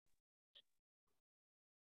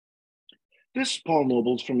This is Paul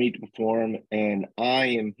Nobles from Meet to Perform, and I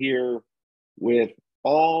am here with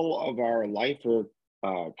all of our Lifer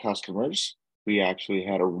customers. We actually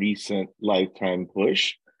had a recent lifetime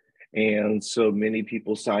push, and so many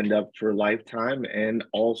people signed up for lifetime and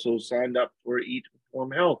also signed up for Eat to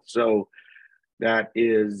Perform Health. So that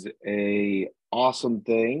is a awesome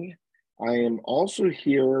thing. I am also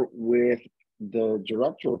here with the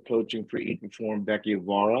director of coaching for Eat and Perform, Becky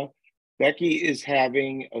Avara. Becky is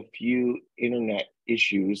having a few internet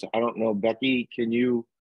issues. I don't know, Becky, can you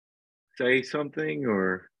say something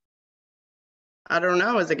or? I don't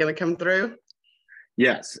know. Is it going to come through?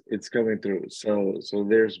 Yes, it's coming through. So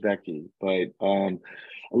there's Becky. But a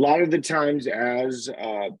lot of the times as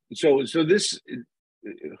so this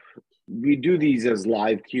we do these as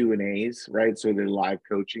live Q&As, right? So they're live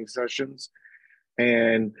coaching sessions.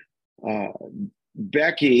 And uh,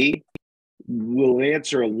 Becky will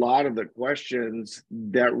answer a lot of the questions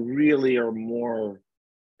that really are more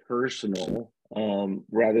personal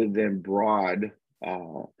rather than broad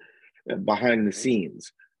behind the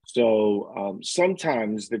scenes. So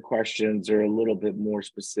sometimes the questions are a little bit more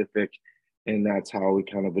specific, and that's how we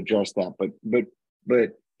kind of address that. But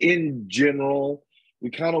in general, we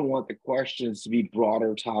kind of want the questions to be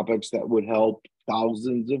broader topics that would help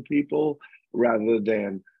thousands of people rather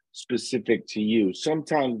than specific to you.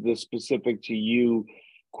 Sometimes the specific to you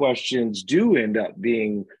questions do end up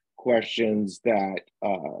being questions that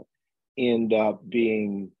end up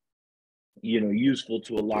being useful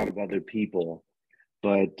to a lot of other people.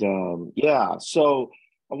 But yeah, so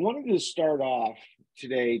I wanted to start off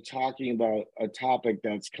today talking about a topic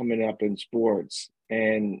that's coming up in sports,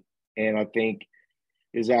 and I think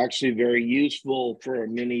is actually very useful for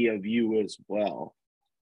many of you as well.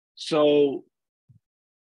 So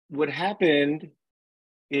what happened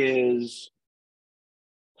is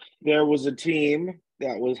there was a team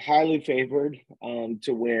that was highly favored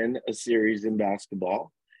to win a series in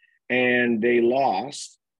basketball, and they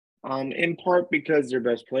lost in part because their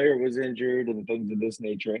best player was injured and things of this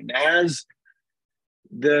nature. And as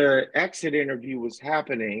the exit interview was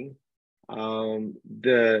happening,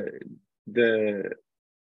 the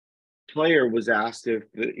player was asked if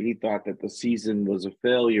he thought that the season was a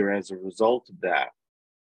failure as a result of that.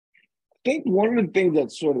 I think one of the things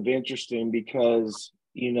that's sort of interesting because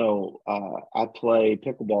I play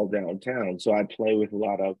pickleball downtown, so I play with a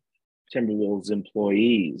lot of Timberwolves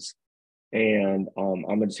employees, and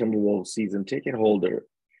I'm a Timberwolves season ticket holder.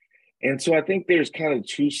 And so I think there's kind of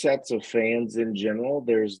two sets of fans in general.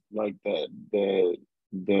 There's like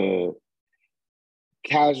the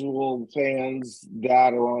casual fans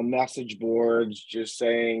that are on message boards just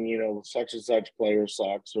saying, such and such player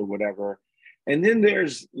sucks or whatever. And then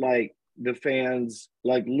there's like the fans,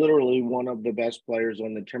 like literally one of the best players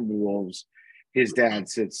on the Timberwolves, his dad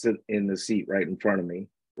sits in the seat right in front of me,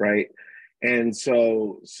 right? And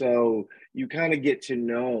so you kind of get to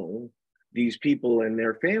know these people and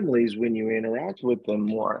their families when you interact with them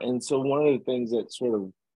more. And so one of the things that sort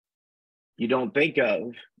of you don't think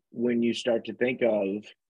of when you start to think of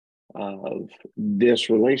this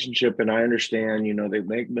relationship, and I understand, they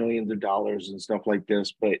make millions of dollars and stuff like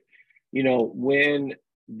this, but when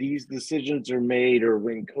these decisions are made or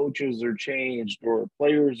when coaches are changed or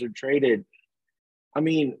players are traded, I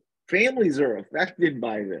mean, families are affected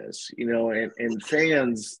by this, and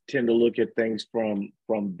fans tend to look at things from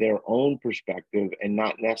their own perspective and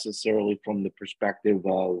not necessarily from the perspective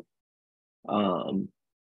um,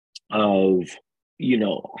 of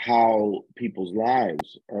how people's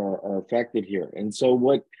lives are affected here. And so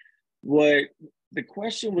what the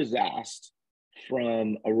question was asked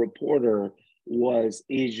from a reporter was,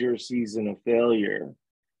 is your season a failure?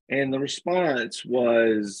 And the response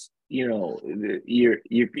was, you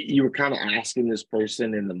were kind of asking this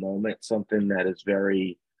person in the moment something that is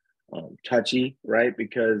very touchy, right?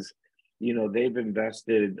 Because they've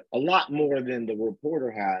invested a lot more than the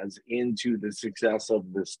reporter has into the success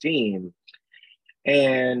of this team,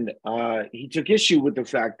 and he took issue with the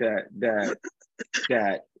fact that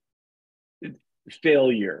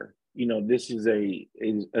failure, this is a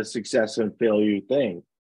success and failure thing.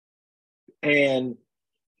 And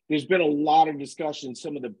there's been a lot of discussion.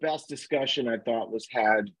 Some of the best discussion I thought was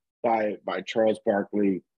had by Charles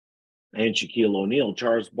Barkley and Shaquille O'Neal.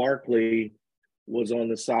 Charles Barkley was on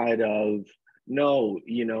the side of, no,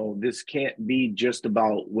 this can't be just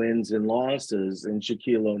about wins and losses. And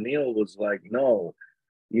Shaquille O'Neal was like, no,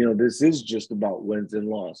 this is just about wins and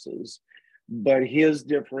losses. But his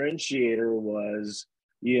differentiator was,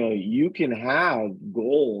 you can have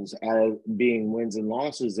goals as being wins and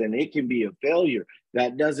losses, and it can be a failure.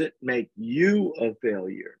 That doesn't make you a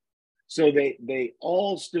failure. So they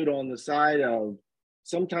all stood on the side of,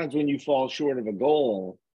 sometimes when you fall short of a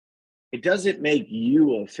goal, it doesn't make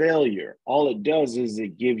you a failure. All it does is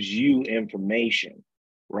it gives you information,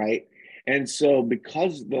 right? And so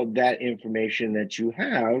because of that information that you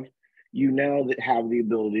have, you now have the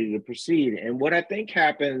ability to proceed. And what I think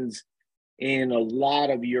happens in a lot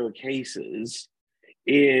of your cases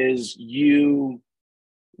is you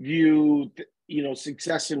view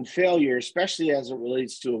success and failure, especially as it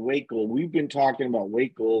relates to a weight goal. We've been talking about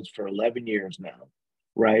weight goals for 11 years now,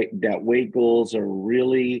 right? That weight goals are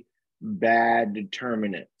really bad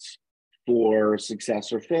determinants for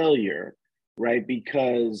success or failure, right?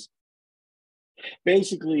 Because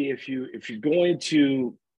basically, if you're going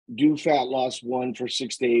to do fat loss 1 for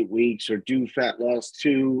 6 to 8 weeks, or do fat loss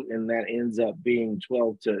 2, and that ends up being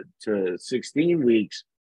 12 to 16 weeks,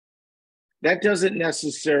 that doesn't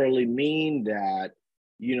necessarily mean that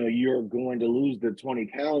you're going to lose the 20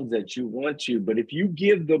 pounds that you want to. But if you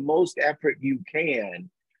give the most effort you can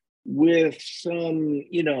with some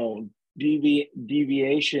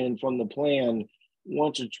deviation from the plan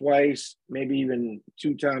once or twice, maybe even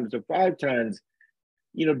 2 times to 5 times,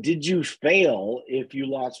 did you fail if you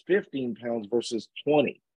lost 15 pounds versus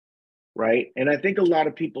 20? Right. And I think a lot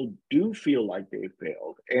of people do feel like they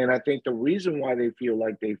failed. And I think the reason why they feel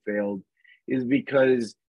like they failed is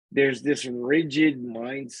because there's this rigid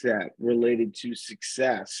mindset related to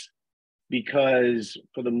success. Because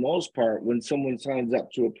for the most part, when someone signs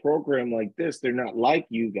up to a program like this, they're not like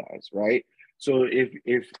you guys, right? So if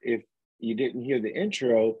you didn't hear the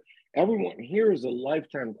intro, everyone here is a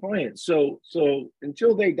lifetime client. So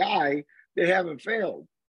until they die, they haven't failed,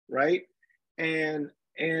 right? And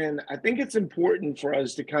I think it's important for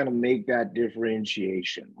us to kind of make that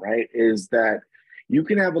differentiation, right? Is that you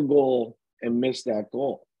can have a goal and miss that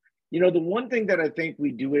goal. The one thing that I think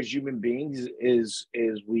we do as human beings is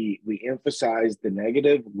we emphasize the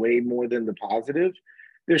negative way more than the positive.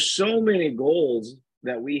 There's so many goals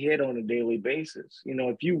that we hit on a daily basis.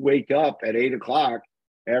 If you wake up at 8 o'clock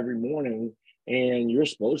every morning and you're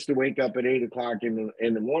supposed to wake up at 8 o'clock in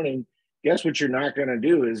the morning, guess what you're not going to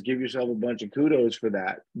do is give yourself a bunch of kudos for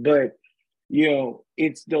that. But,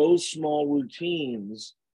 it's those small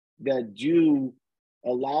routines that do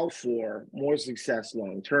allow for more success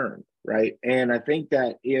long term, right? And I think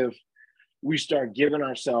that if we start giving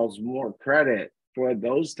ourselves more credit for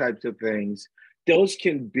those types of things, those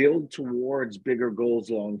can build towards bigger goals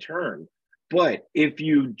long term. But if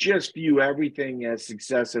you just view everything as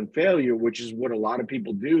success and failure, which is what a lot of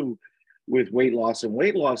people do with weight loss and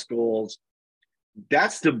weight loss goals,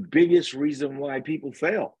 that's the biggest reason why people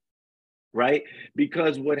fail, right?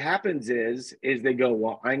 Because what happens is they go,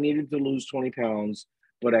 well, I needed to lose 20 pounds,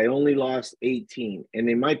 but I only lost 18. And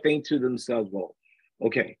they might think to themselves, well,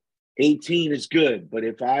 okay, 18 is good, but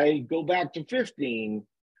if I go back to 15,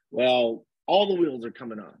 well, all the wheels are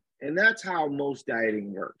coming on. And that's how most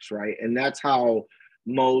dieting works, right? And that's how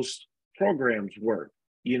most programs work.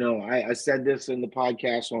 I said this in the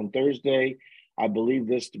podcast on Thursday. I believe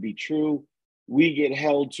this to be true. We get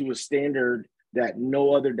held to a standard that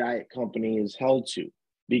no other diet company is held to.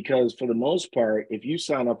 Because for the most part, if you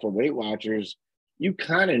sign up for Weight Watchers, you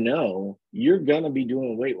kind of know you're going to be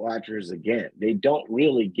doing Weight Watchers again. They don't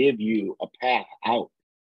really give you a path out,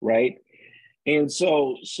 right? And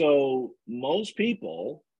so most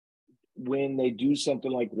people, when they do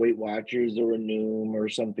something like Weight Watchers or a Noom or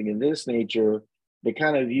something of this nature, they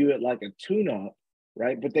kind of view it like a tune-up,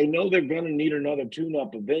 right? But they know they're going to need another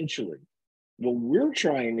tune-up eventually. What we're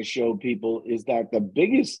trying to show people is that the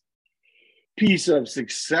biggest piece of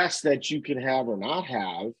success that you can have or not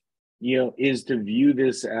have, is to view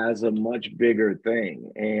this as a much bigger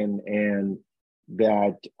thing, and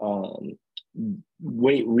that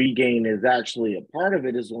weight regain is actually a part of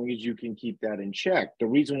it, as long as you can keep that in check. The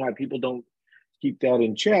reason why people don't keep that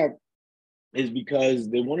in check is because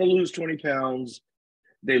they want to lose 20 pounds,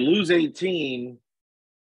 they lose 18,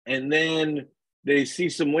 and then they see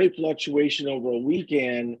some weight fluctuation over a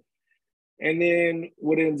weekend. And then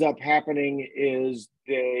what ends up happening is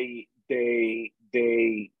they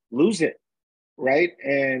lose it, right?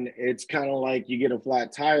 And it's kind of like you get a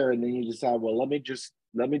flat tire and then you decide, well, let me just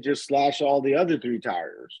slash all the other 3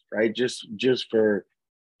 tires, right? Just for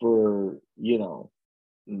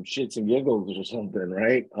shits and giggles or something,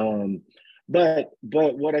 right? But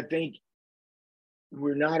what I think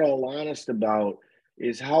we're not all honest about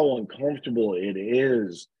is how uncomfortable it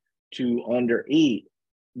is to undereat.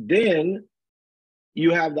 Then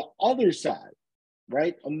you have the other side,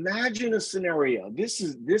 right? Imagine a scenario. This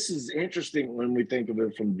is interesting when we think of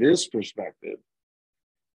it from this perspective.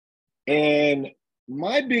 And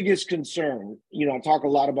My biggest concern, I talk a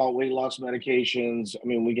lot about weight loss medications. I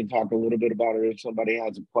mean, we can talk a little bit about it if somebody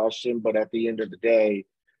has a question, but at the end of the day,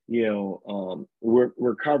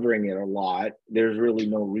 we're covering it a lot. There's really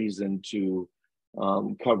no reason to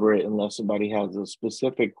cover it unless somebody has a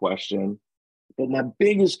specific question. But my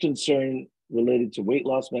biggest concern related to weight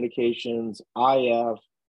loss medications, IF,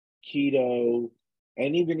 keto,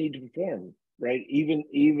 and even Eat to Perform, right?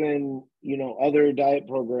 Even other diet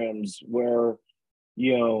programs where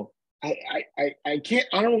you know I can't,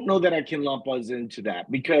 I don't know that I can lump us into that,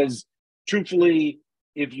 because truthfully,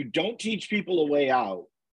 if you don't teach people a way out,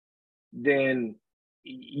 then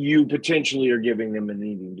you potentially are giving them an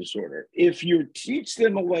eating disorder. If you teach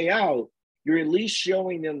them a way out, you're at least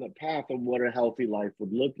showing them the path of what a healthy life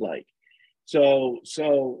would look like. So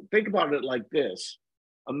think about it like this.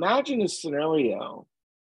 Imagine a scenario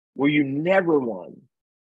where you never won,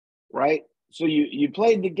 right? So you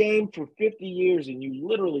played the game for 50 years and you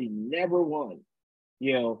literally never won.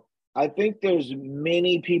 I think there's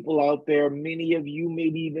many people out there, many of you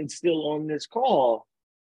maybe even still on this call,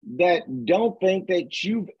 that don't think that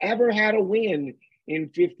you've ever had a win in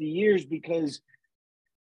 50 years, because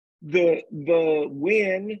the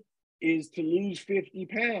win is to lose 50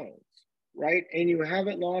 pounds, right? And you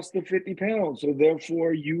haven't lost the 50 pounds, so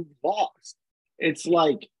therefore you've lost. It's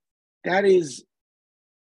like that is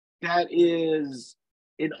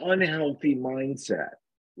an unhealthy mindset,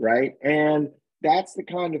 right? And that's the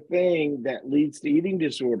kind of thing that leads to eating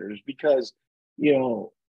disorders, because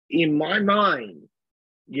in my mind,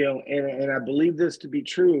 and I believe this to be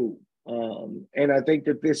true, and I think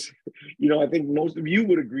that this, I think most of you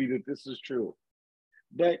would agree that this is true,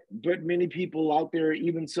 but many people out there,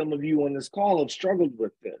 even some of you on this call, have struggled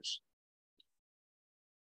with this.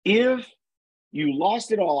 If you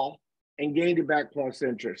lost it all and gained it back plus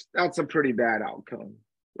interest, that's a pretty bad outcome,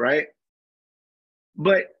 right?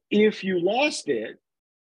 But if you lost it,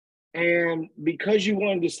 and because you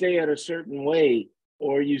wanted to stay at a certain weight,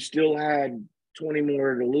 or you still had 20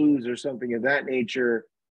 more to lose or something of that nature,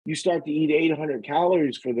 you start to eat 800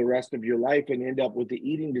 calories for the rest of your life and end up with the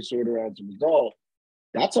eating disorder as a result.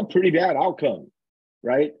 That's a pretty bad outcome,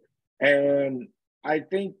 right? And I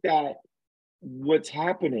think that what's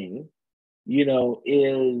happening,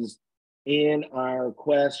 is in our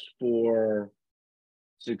quest for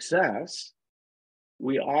success,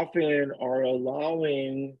 we often are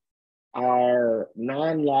allowing our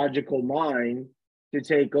non-logical mind to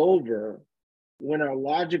take over when our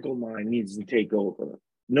logical mind needs to take over.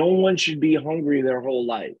 No one should be hungry their whole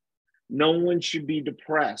life. No one should be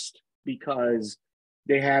depressed because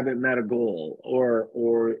they haven't met a goal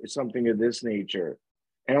or something of this nature.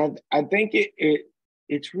 And I think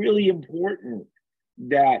it's really important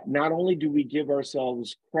that not only do we give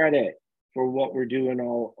ourselves credit for what we're doing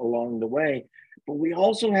all along the way, but we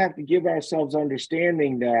also have to give ourselves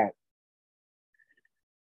understanding that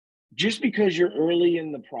just because you're early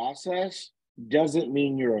in the process doesn't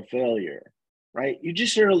mean you're a failure, right? You're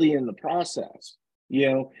just early in the process,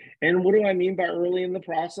 And what do I mean by early in the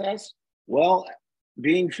process? Well,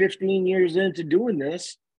 being 15 years into doing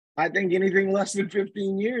this, I think anything less than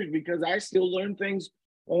 15 years, because I still learn things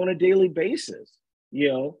on a daily basis,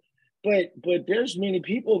 But there's many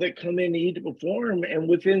people that come in to Eat to Perform, and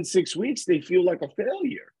within 6 weeks they feel like a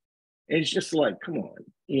failure. And it's just like, come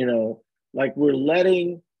on, like we're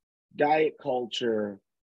letting diet culture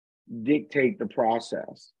dictate the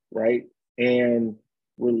process, right? And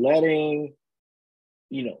we're letting,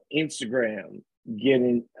 Instagram get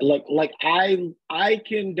in. Like I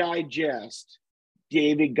can digest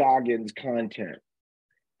David Goggins' content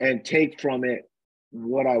and take from it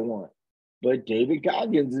what I want. But David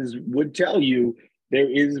Goggins would tell you there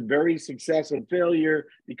is very success and failure,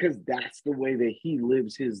 because that's the way that he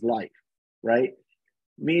lives his life, right?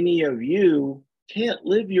 Many of you can't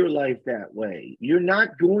live your life that way. You're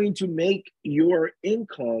not going to make your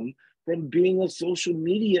income from being a social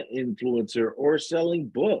media influencer or selling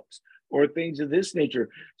books or things of this nature.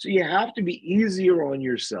 So you have to be easier on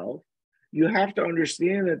yourself. You have to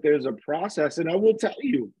understand that there's a process. And I will tell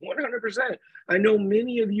you 100%, I know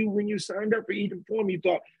many of you, when you signed up for Eat to Perform, you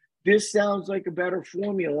thought, this sounds like a better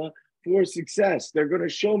formula for success. They're going to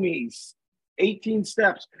show me 18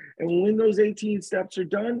 steps. And when those 18 steps are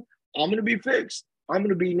done, I'm going to be fixed. I'm going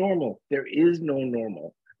to be normal. There is no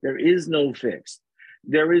normal. There is no fixed.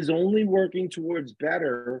 There is only working towards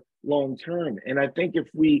better long term. And I think if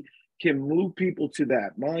we can move people to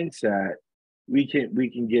that mindset, we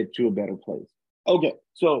can get to a better place. Okay,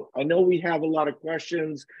 so I know we have a lot of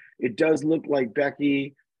questions. It does look like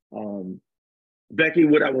Becky. Becky,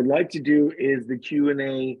 what I would like to do is the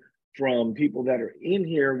Q&A from people that are in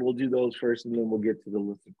here. We'll do those first, and then we'll get to the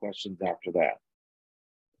list of questions after that.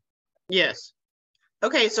 Yes.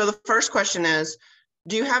 Okay, so the first question is,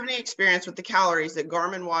 do you have any experience with the calories that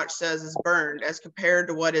Garmin watch says is burned as compared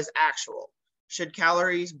to what is actual? Should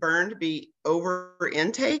calories burned be over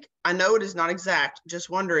intake? I know it is not exact, just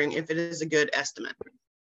wondering if it is a good estimate.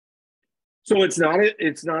 So it's not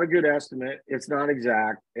a good estimate. It's not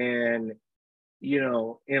exact. And, in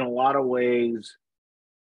a lot of ways,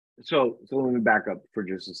 so let me back up for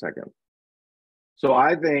just a second. So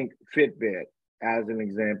I think Fitbit, as an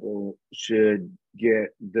example, should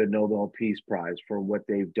get the Nobel Peace Prize for what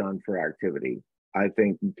they've done for activity. I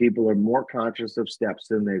think people are more conscious of steps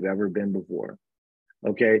than they've ever been before.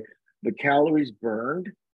 Okay. The calories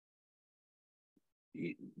burned,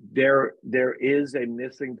 there is a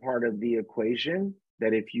missing part of the equation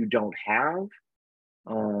that if you don't have,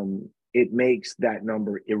 it makes that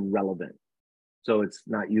number irrelevant. So it's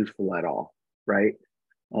not useful at all, right?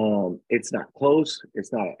 It's not close.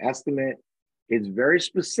 It's not an estimate. It's very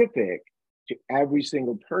specific to every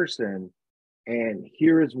single person. And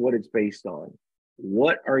here is what it's based on.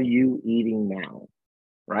 What are you eating now,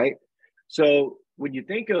 right? So when you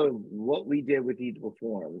think of what we did with Eat to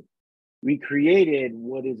Perform, we created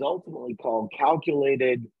what is ultimately called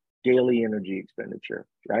calculated daily energy expenditure,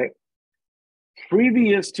 right?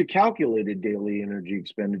 Previous to calculated daily energy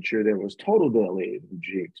expenditure, there was total daily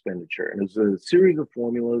energy expenditure. And it was a series of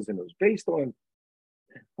formulas, and it was based on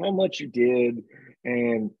how much you did.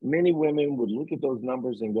 And many women would look at those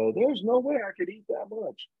numbers and go, there's no way I could eat that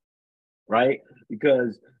much, right?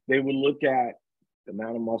 Because they would look at the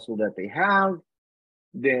amount of muscle that they have,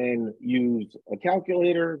 then use a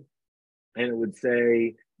calculator, and it would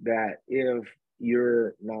say that if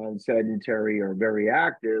you're non-sedentary or very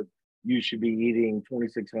active, you should be eating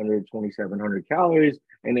 2,600, 2,700 calories,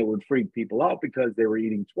 and it would freak people out because they were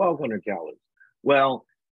eating 1,200 calories. Well,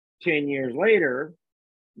 10 years later,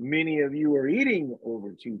 many of you are eating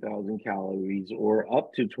over 2,000 calories or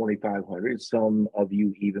up to 2,500. Some of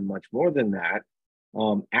you even much more than that,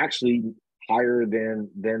 actually higher than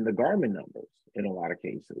the Garmin numbers in a lot of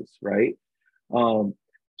cases, right?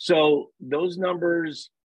 So those numbers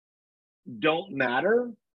don't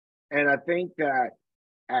matter. And I think that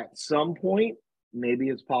at some point, maybe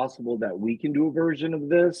it's possible that we can do a version of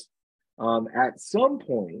this. At some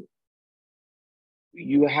point,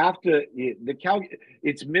 you have to,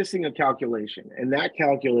 it's missing a calculation, and that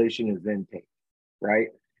calculation is intake, right?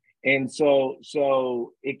 And so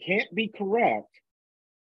it can't be correct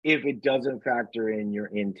if it doesn't factor in your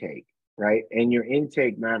intake, right? And your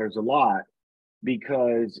intake matters a lot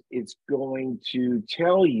because it's going to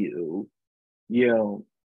tell you,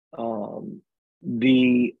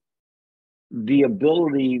 the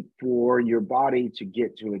ability for your body to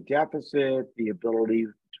get to a deficit, the ability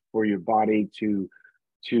for your body to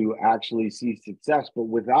actually see success. But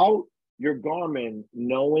without your Garmin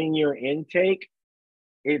knowing your intake,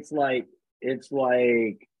 it's like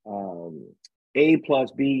A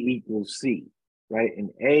plus B equals C, right? And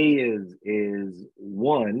A is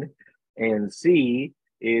 1 and C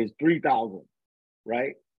is 3,000,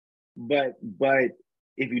 right? But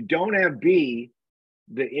if you don't have B,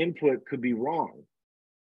 the input could be wrong.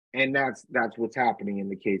 And that's what's happening in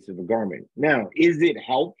the case of a Garmin. Now, is it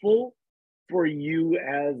helpful for you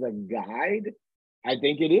as a guide? I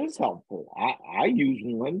think it is helpful. I use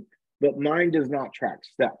one, but mine does not track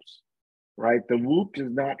steps, right? The Whoop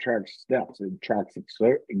does not track steps. It tracks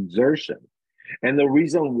exertion. And the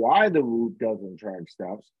reason why the Whoop doesn't track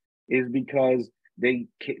steps is because they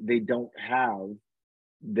don't have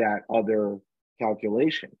that other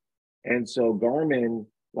calculation. And so Garmin,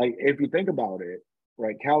 like if you think about it,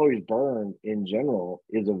 right, calories burned in general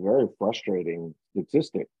is a very frustrating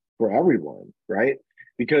statistic for everyone, right?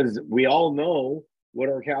 Because we all know what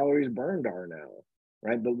our calories burned are now,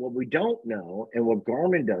 right? But what we don't know, and what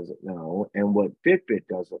Garmin doesn't know, and what Fitbit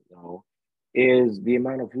doesn't know, is the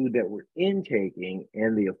amount of food that we're intaking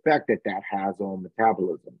and the effect that that has on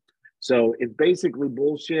metabolism. So it's basically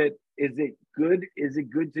bullshit. Is it good? Is it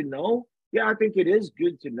good to know? Yeah, I think it is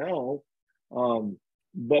good to know,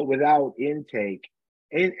 but without intake,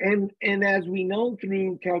 and as we know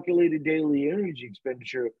through calculated daily energy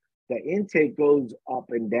expenditure, the intake goes up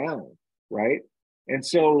and down, right? And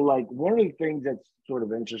so, like one of the things that's sort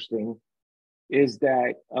of interesting is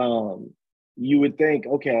that you would think,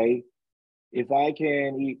 okay, if I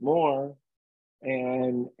can eat more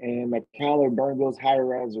and my calorie burn goes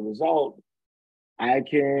higher as a result, I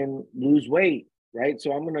can lose weight, right?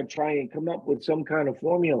 So I'm going to try and come up with some kind of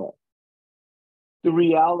formula. The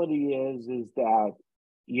reality is that,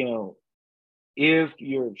 if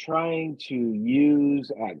you're trying to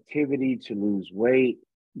use activity to lose weight,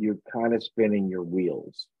 you're kind of spinning your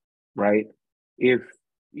wheels, right? If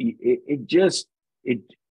it just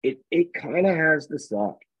it kind of has to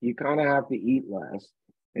suck. You kind of have to eat less,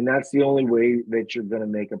 and that's the only way that you're going to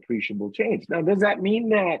make appreciable change. Now, does that mean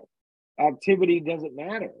that activity doesn't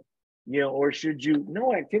matter? Or should you?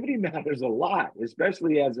 No, activity matters a lot,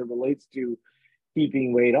 especially as it relates to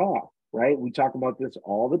keeping weight off, right? We talk about this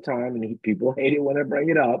all the time, and people hate it when I bring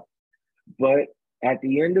it up. But at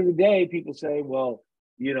the end of the day, people say, well,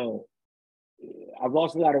 you know, I've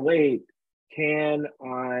lost a lot of weight. Can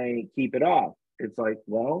I keep it off? It's like,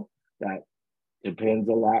 well, that depends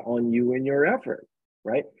a lot on you and your effort,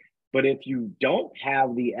 right? But if you don't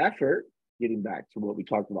have the effort, getting back to what we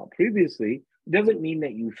talked about previously, it doesn't mean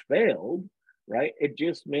that you failed, right? It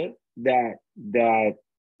just meant that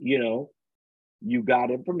you know you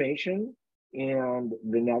got information, and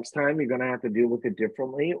the next time you're going to have to deal with it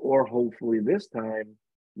differently, or hopefully this time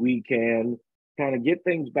we can kind of get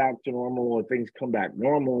things back to normal, or things come back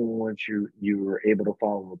normal once you were able to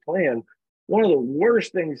follow the plan. One of the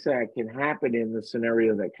worst things that can happen in the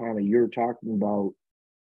scenario that kind of you're talking about,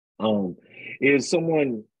 um, is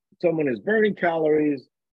someone is burning calories.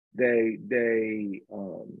 They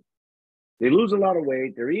lose a lot of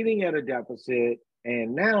weight. They're eating at a deficit,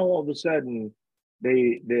 and now all of a sudden,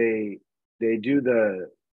 they they they do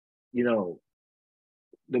you know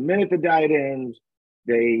the minute the diet ends,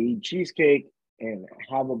 they eat cheesecake and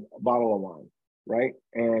have a bottle of wine, right?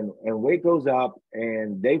 And weight goes up,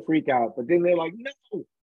 and they freak out. But then they're like, no,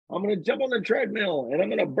 I'm gonna jump on the treadmill and I'm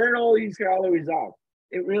gonna burn all these calories off.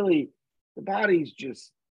 It really, the body's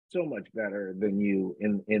just so much better than you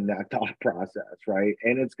in that thought process, right?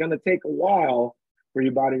 And it's gonna take a while for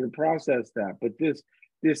your body to process that. But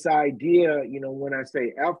this idea, when I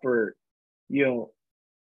say effort, you know,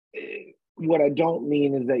 what I don't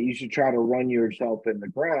mean is that you should try to run yourself in the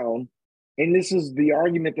ground. And this is the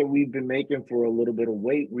argument that we've been making for a little bit of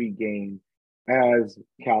weight regain as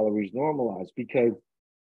calories normalize. Because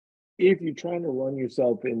if you're trying to run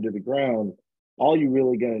yourself into the ground, all you're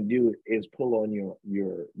really going to do is pull on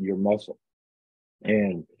your muscle,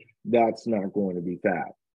 and that's not going to be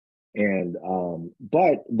fat. And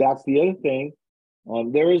but that's the other thing.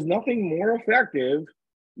 There is nothing more effective,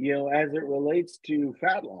 as it relates to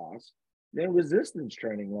fat loss than resistance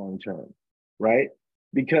training long term, right?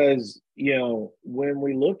 Because when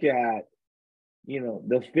we look at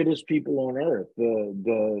the fittest people on earth,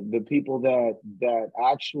 the people that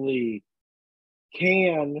actually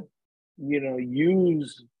can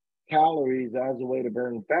use calories as a way to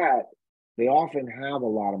burn fat, they often have a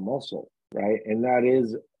lot of muscle, right? And that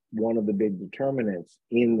is one of the big determinants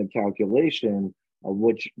in the calculation of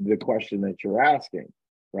which the question that you're asking,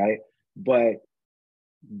 right? But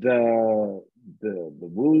the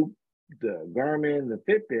Whoop, the Garmin, the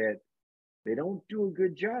Fitbit, they don't do a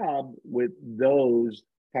good job with those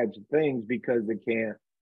types of things because they can't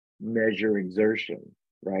measure exertion,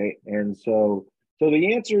 right? And so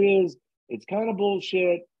the answer is it's kind of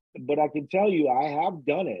bullshit, but I can tell you I have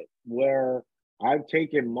done it where I've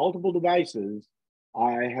taken multiple devices,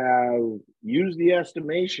 I have used the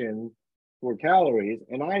estimation for calories,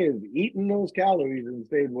 and I have eaten those calories and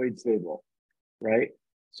stayed weight stable, right?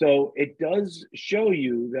 So it does show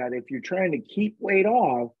you that if you're trying to keep weight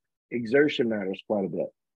off, exertion matters quite a bit.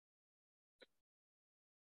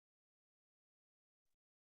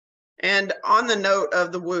 And on the note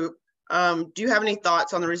of the Whoop, do you have any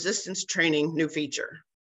thoughts on the resistance training new feature?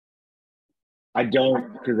 I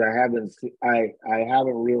don't, because I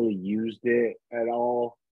haven't really used it at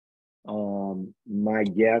all. My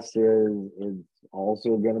guess is it's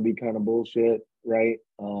also going to be kind of bullshit, right?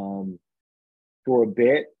 For a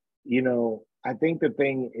bit, I think the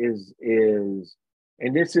thing is,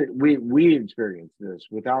 and this is we experience this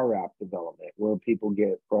with our app development, where people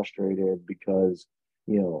get frustrated because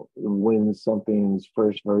when something's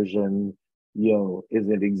first version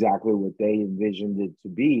isn't exactly what they envisioned it to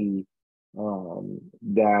be,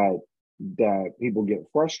 that people get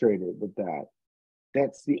frustrated with that.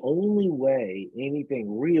 That's the only way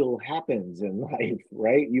anything real happens in life,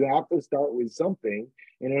 right? You have to start with something,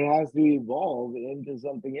 and it has to evolve into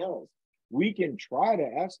something else. We can try to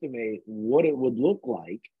estimate what it would look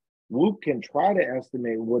like. Whoop can try to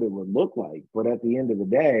estimate what it would look like, but at the end of the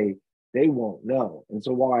day, they won't know. And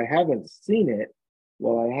so while I haven't seen it,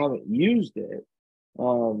 while I haven't used it,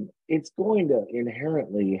 it's going to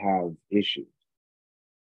inherently have issues.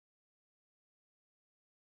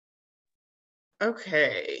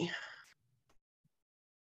 Okay.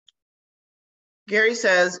 Gary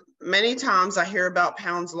says, many times I hear about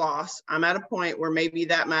pounds lost. I'm at a point where maybe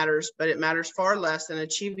that matters, but it matters far less than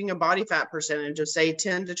achieving a body fat percentage of say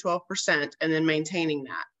 10 to 12% and then maintaining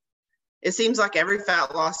that. It seems like every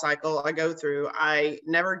fat loss cycle I go through, I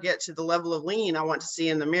never get to the level of lean I want to see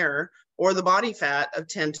in the mirror or the body fat of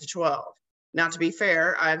 10 to 12. Now, to be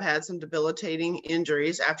fair, I've had some debilitating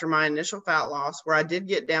injuries after my initial fat loss where I did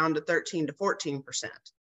get down to 13 to 14%.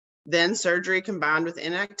 Then surgery combined with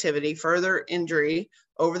inactivity, further injury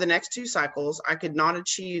over the next 2 cycles, I could not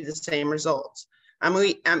achieve the same results. I'm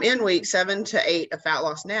in week 7 to 8 of fat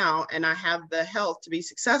loss now, and I have the health to be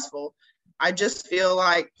successful. I just feel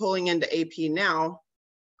like pulling into AP now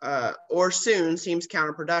or soon seems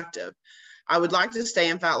counterproductive. I would like to stay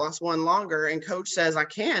in fat loss 1 longer, and coach says I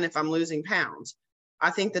can if I'm losing pounds. I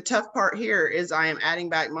think the tough part here is I am adding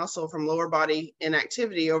back muscle from lower body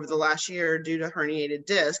inactivity over the last year due to herniated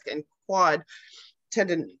disc and quad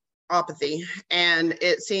tendinopathy. And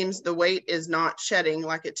it seems the weight is not shedding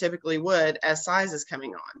like it typically would as size is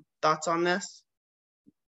coming on. Thoughts on this?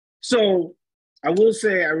 So I will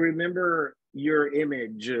say I remember your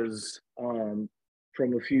images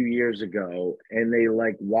from a few years ago, and they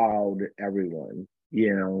like wowed everyone,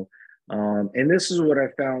 you know. And this is what I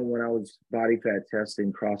found when I was body fat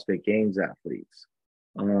testing CrossFit Games athletes.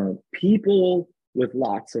 People with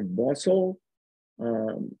lots of muscle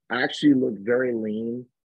actually look very lean,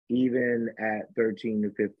 even at 13 to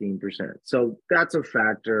 15%. So that's a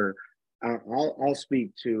factor. I'll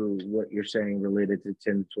speak to what you're saying related to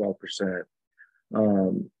 10 to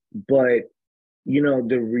 12%. But you know,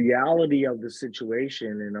 the reality of the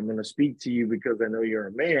situation, and I'm going to speak to you because I know you're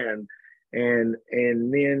a man, and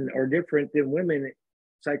men are different than women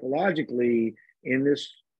psychologically in this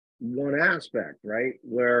one aspect, right?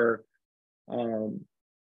 Where a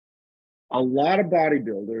lot of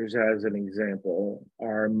bodybuilders, as an example,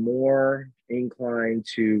 are more inclined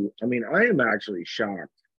to, I mean, I am actually shocked,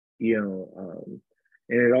 you know,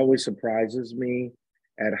 and it always surprises me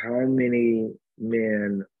at how many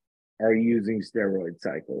men are using steroid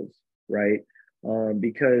cycles, right?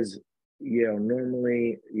 Because, you know,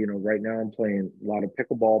 normally, you know, right now I'm playing a lot of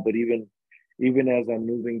pickleball, but even as I'm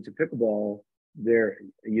moving to pickleball, there,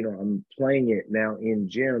 you know, I'm playing it now in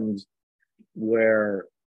gyms where,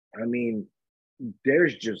 I mean,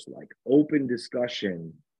 there's just like open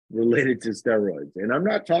discussion related to steroids. And I'm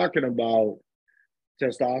not talking about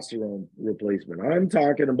testosterone replacement. I'm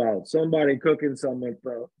talking about somebody cooking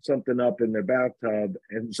something up in their bathtub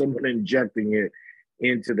and someone injecting it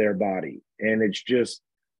into their body. And it's just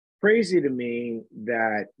crazy to me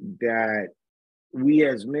that we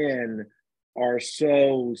as men are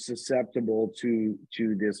so susceptible to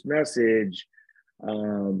this message,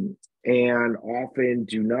 and often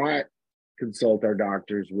do not consult our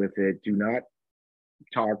doctors with it, do not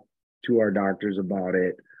talk to our doctors about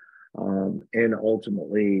it. And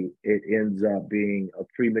ultimately, it ends up being a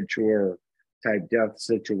premature type death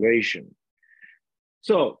situation.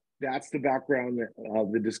 So that's the background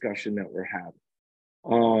of the discussion that we're having.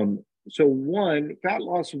 So fat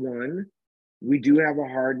loss 1, we do have a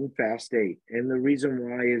hard and fast date. And the reason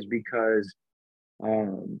why is because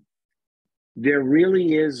there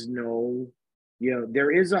really is no, you know,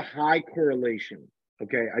 there is a high correlation.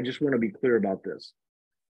 Okay, I just want to be clear about this.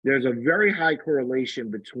 There's a very high correlation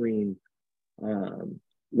between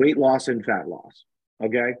weight loss and fat loss.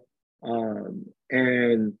 Okay,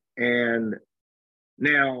 and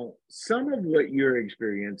now some of what you're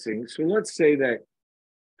experiencing. So let's say that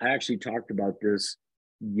I actually talked about this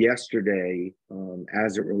yesterday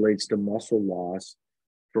as it relates to muscle loss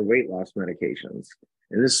for weight loss medications,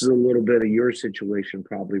 and this is a little bit of your situation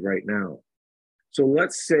probably right now. So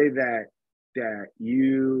let's say that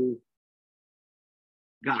you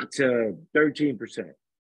got to 13%,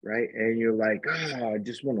 right? And you're like, I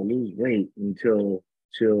just want to lose weight until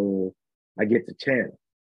I get to 10.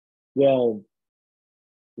 Well,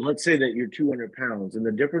 let's say that you're 200 pounds, and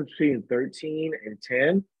the difference between 13 and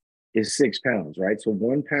 10 is 6 pounds, right? So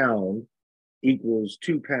 1 pound equals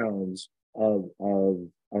 2 pounds of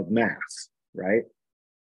mass, right?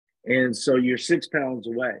 And so you're 6 pounds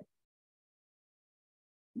away.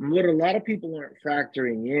 What a lot of people aren't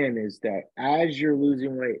factoring in is that as you're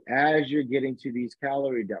losing weight, as you're getting to these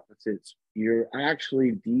calorie deficits, you're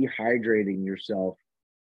actually dehydrating yourself,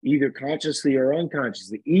 either consciously or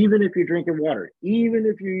unconsciously, even if you're drinking water, even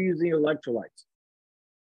if you're using electrolytes.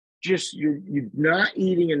 Just you're not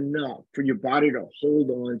eating enough for your body to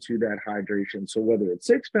hold on to that hydration. So whether it's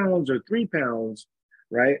 6 pounds or 3 pounds,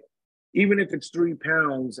 right? Even if it's 3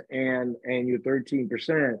 pounds and you're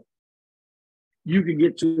 13%, you could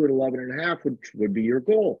get to it 11.5, which would be your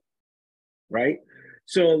goal, right?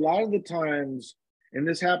 So a lot of the times, and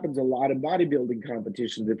this happens a lot in bodybuilding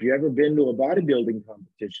competitions. If you've ever been to a bodybuilding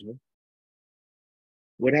competition,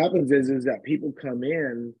 what happens is that people come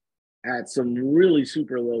in at some really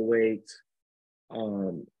super low weights.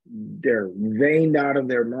 They're veined out of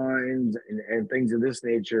their minds and things of this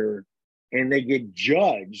nature, and they get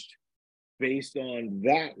judged based on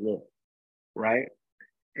that look, right?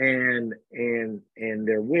 And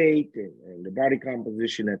their weight and their body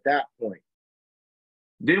composition at that point.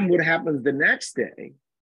 Then what happens the next day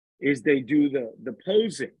is they do the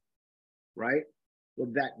posing, right?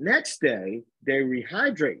 Well, that next day they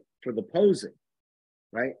rehydrate for the posing,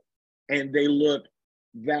 right? And they look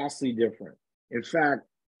vastly different. In fact,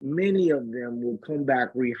 many of them will come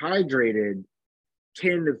back rehydrated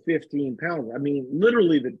 10 to 15 pounds. I mean,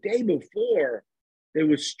 literally the day before, they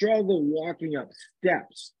would struggle walking up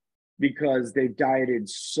steps because they dieted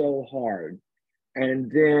so hard.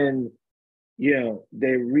 And then,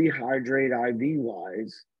 they rehydrate IV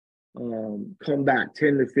wise, come back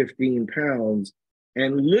 10 to 15 pounds.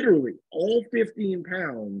 And literally all 15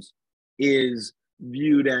 pounds is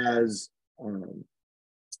viewed as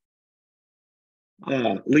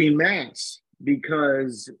lean mass,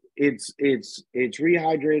 because it's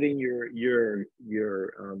rehydrating your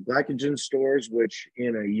glycogen stores, which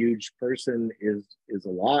in a huge person is a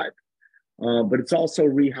lot, but it's also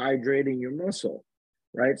rehydrating your muscle,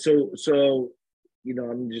 right? So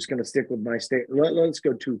I'm just going to stick with my state. Let's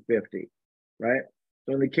go 250, right?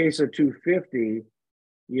 So in the case of 250,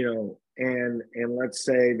 and let's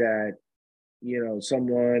say that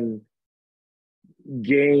someone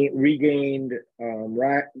regained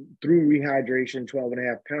right through rehydration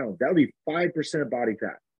 12.5 pounds. That would be 5% body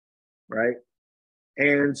fat, right?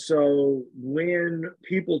 And so when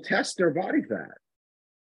people test their body fat,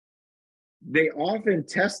 they often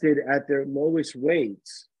test it at their lowest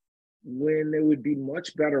weights when they would be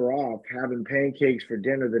much better off having pancakes for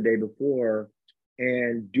dinner the day before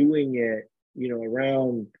and doing it,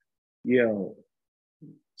 around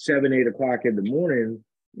 7, 8 o'clock in the morning,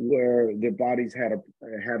 where their bodies had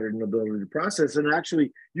an ability to process. And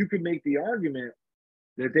actually, you could make the argument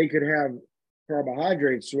that they could have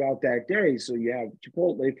carbohydrates throughout that day. So you have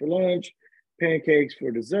Chipotle for lunch, pancakes for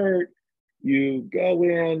dessert. You go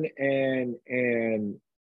in and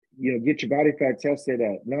get your body fat tested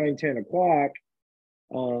at 9, 10 o'clock.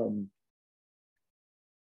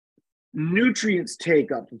 Nutrients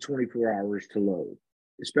take up to 24 hours to load,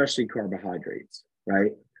 especially carbohydrates,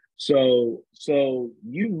 right? So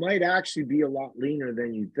you might actually be a lot leaner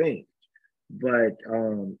than you think, but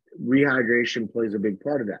rehydration plays a big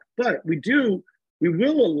part of that. But we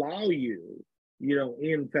will allow you,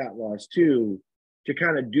 in fat loss too, to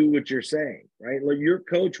kind of do what you're saying, right? Like your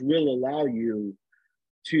coach will allow you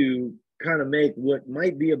to kind of make what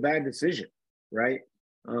might be a bad decision, right?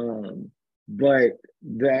 But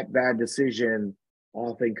that bad decision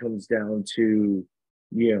often comes down to,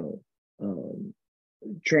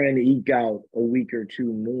 trying to eke out a week or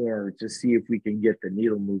two more to see if we can get the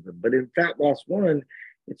needle moving. But in fat loss 1,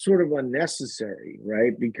 it's sort of unnecessary,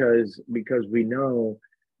 right? Because we know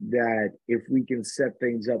that if we can set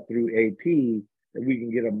things up through AP, that we can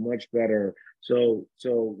get a much better. So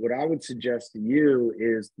what I would suggest to you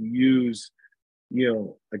is to use,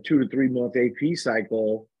 a 2 to 3 month AP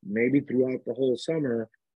cycle, maybe throughout the whole summer,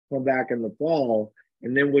 come back in the fall,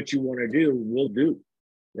 and then what you want to do, we'll do.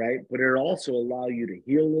 Right. But it'll also allow you to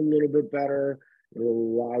heal a little bit better. It'll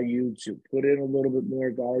allow you to put in a little bit more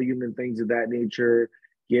volume and things of that nature,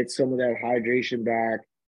 get some of that hydration back.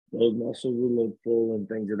 Those muscles will look full and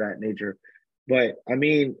things of that nature. But I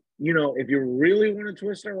mean, if you really want to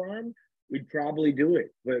twist our arm, we'd probably do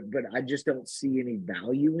it. But I just don't see any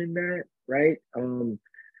value in that. Right.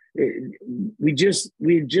 We've just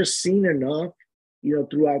seen enough,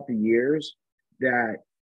 throughout the years that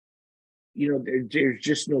there's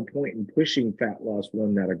just no point in pushing fat loss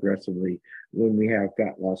 1 that aggressively when we have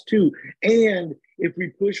fat loss 2. And if we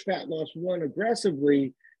push fat loss 1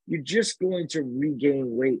 aggressively, you're just going to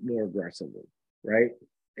regain weight more aggressively, right?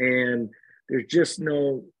 And there's just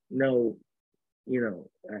no, I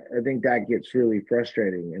think that gets really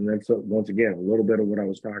frustrating. And that's, once again, a little bit of what I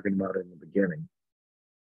was talking about in the beginning.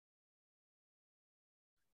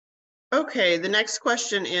 Okay, the next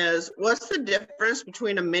question is, what's the difference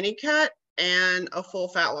between a mini cut and a full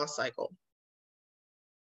fat loss cycle?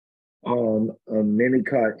 A mini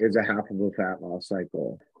cut is a half of a fat loss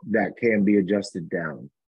cycle that can be adjusted down.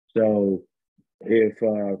 So if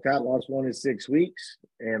fat loss 1 is 6 weeks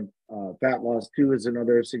and fat loss 2 is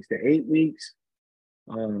another 6 to 8 weeks,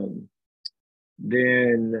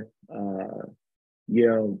 then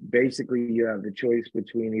basically you have the choice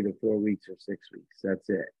between either 4 weeks or 6 weeks. That's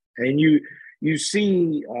it. And you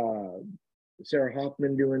see Sarah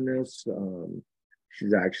Hoffman doing this.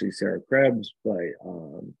 She's actually Sarah Krebs, but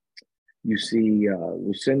you see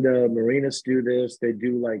Lucinda Marinas do this. They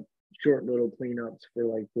do like short little cleanups for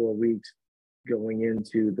like 4 weeks going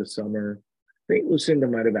into the summer. I think Lucinda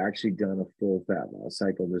might have actually done a full fat loss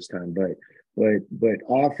cycle this time, but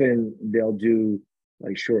often they'll do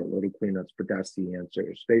like short little cleanups. But that's the answer.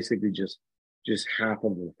 It's basically just half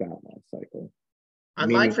of the fat loss cycle.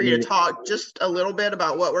 I'd like for you to talk just a little bit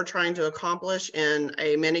about what we're trying to accomplish in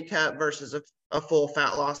a mini cut versus a full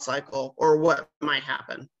fat loss cycle, or what might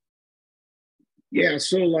happen. Yeah,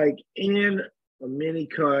 so like in a mini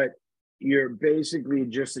cut, you're basically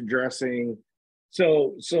just addressing.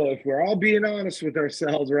 So if we're all being honest with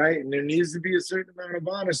ourselves, right, and there needs to be a certain amount of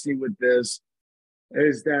honesty with this,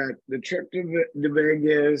 is that the trip to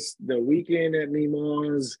Vegas, the weekend at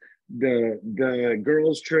Nemours, the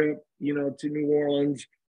girls' trip, to New Orleans,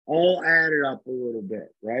 all added up a little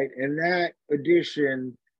bit, right? And that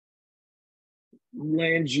addition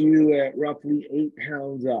lands you at roughly 8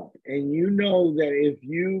 pounds up. And you know that if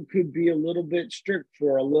you could be a little bit strict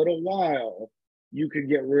for a little while, you could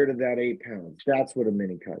get rid of that 8 pounds. That's what a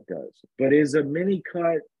mini cut does. But is a mini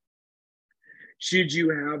cut, should you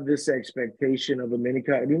have this expectation of a mini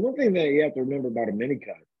cut? I mean, one thing that you have to remember about a mini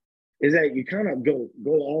cut is that you kind of go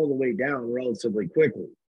all the way down relatively quickly,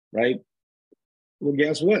 right? Well,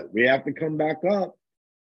 guess what? We have to come back up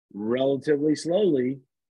relatively slowly.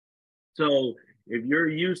 So if you're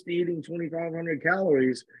used to eating 2,500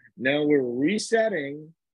 calories, now we're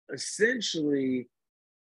resetting essentially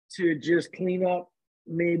to just clean up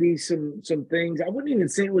maybe some things. I wouldn't even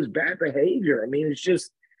say it was bad behavior. I mean, it's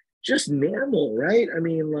just normal, right? I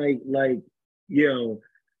mean,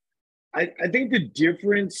 I think the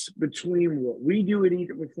difference between what we do at Eat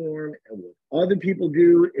to Perform and what other people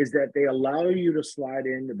do is that they allow you to slide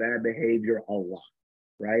into bad behavior a lot,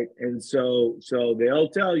 right? And so they'll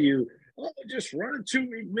tell you, oh, just run a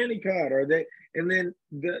 2-week mini cut, and then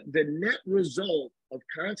the net result of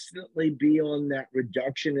constantly be on that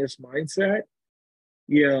reductionist mindset,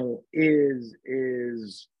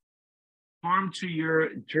 is harm to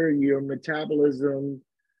your metabolism,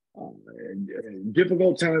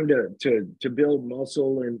 difficult time to build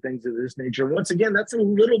muscle and things of this nature. Once again, that's a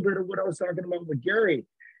little bit of what I was talking about with Gary.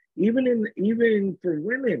 Even for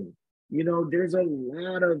women, there's a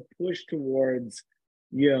lot of push towards,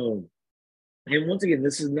 and once again,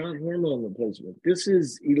 this is not hormone replacement. This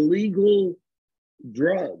is illegal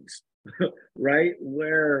drugs, right?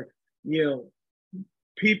 Where,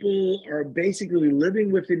 people are basically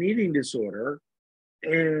living with an eating disorder,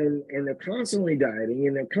 and they're constantly dieting,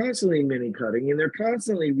 and they're constantly mini cutting, and they're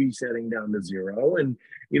constantly resetting down to zero, and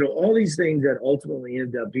all these things that ultimately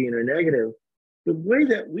end up being a negative. The way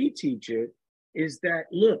that we teach it is that,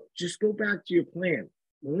 look, just go back to your plan.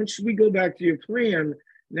 Once we go back to your plan,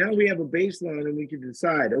 now we have a baseline, and we can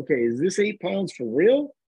decide, okay, is this 8 pounds for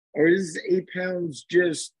real, or is this 8 pounds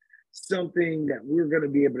just something that we're going to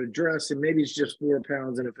be able to address? And maybe it's just 4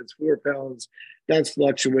 pounds. And if it's 4 pounds, that's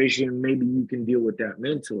fluctuation. Maybe you can deal with that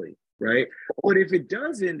mentally, right? But if it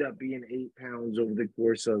does end up being 8 pounds over the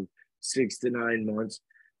course of 6 to 9 months,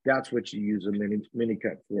 that's what you use a mini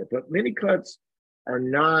cut for. But mini cuts are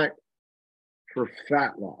not for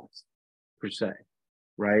fat loss per se,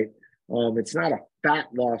 right? It's not a fat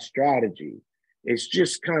loss strategy. It's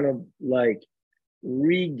just kind of like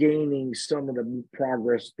regaining some of the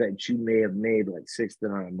progress that you may have made like 6 to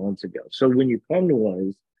 9 months ago. So when you come to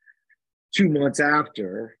us 2 months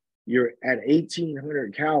after, you're at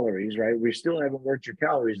 1,800 calories, right? We still haven't worked your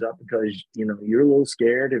calories up because, you're a little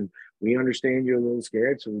scared, and we understand you're a little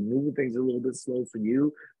scared. So we're moving things a little bit slow for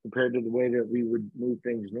you compared to the way that we would move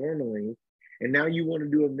things normally. And now you want to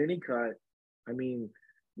do a mini cut. I mean,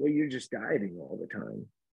 well, you're just dieting all the time,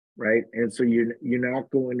 right? And so you're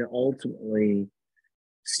not going to ultimately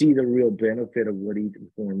see the real benefit of what Eat to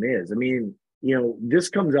Perform is. I mean, this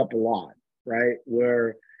comes up a lot, right?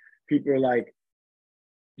 Where people are like,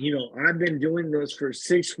 I've been doing this for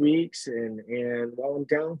 6 weeks, and while I'm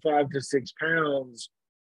down 5 to 6 pounds,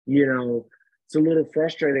 it's a little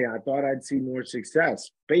frustrating. I thought I'd see more success.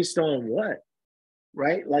 Based on what?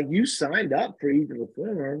 Right? Like, you signed up for Eat to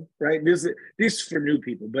Perform, right? This is for new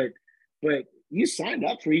people, but you signed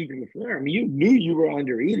up for Eat to Perform. You knew you were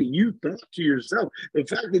under eating. You thought to yourself, the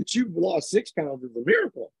fact that you've lost 6 pounds is a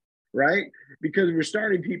miracle, right? Because we're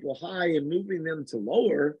starting people high and moving them to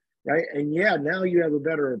lower, right? And yeah, now you have a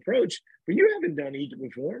better approach, but you haven't done Eat to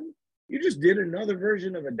Perform. You just did another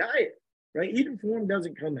version of a diet, right? Eat to Perform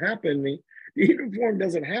doesn't happen. The Eat to Perform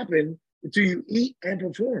doesn't happen So you eat and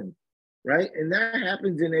perform, right? And that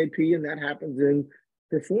happens in AP and that happens in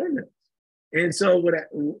performance. And so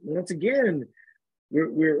once again,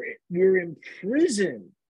 we're imprisoned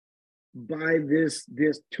by this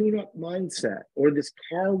tune-up mindset or this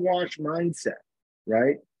car wash mindset,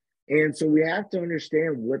 right? And so we have to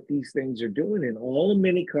understand what these things are doing. And all a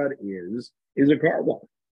mini cut is a car wash,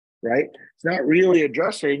 right? It's not really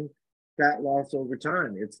addressing fat loss over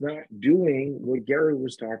time. It's not doing what Gary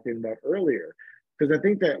was talking about earlier. Because I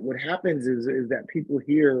think that what happens is that people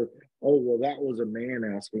hear, oh, well, that was a man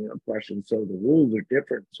asking a question, so the rules are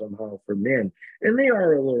different somehow for men. And they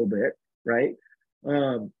are a little bit, right?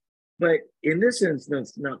 But in this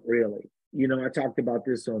instance, not really. You know, I talked about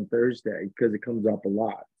this on Thursday because it comes up a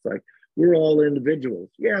lot. It's like, we're all individuals.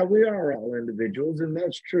 Yeah, we are all individuals, and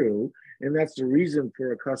that's true. And that's the reason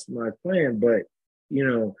for a customized plan. But, you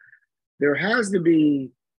know, there has to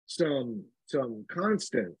be some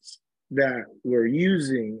constants that we're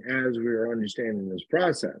using as we're understanding this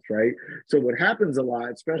process, right? So what happens a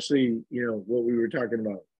lot, especially, you know, what we were talking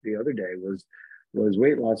about the other day was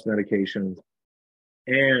weight loss medication.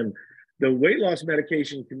 And the weight loss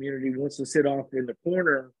medication community wants to sit off in the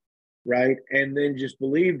corner, right? And then just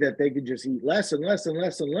believe that they could just eat less and less and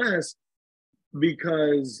less and less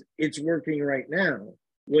because it's working right now.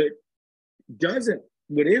 What isn't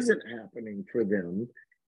happening for them,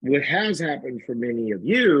 what has happened for many of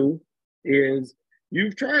you is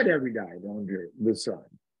you've tried every diet under the sun,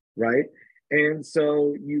 right? And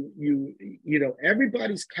so you know,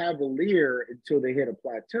 everybody's cavalier until they hit a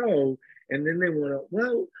plateau, and then they want to,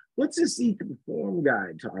 well, what's this eat to perform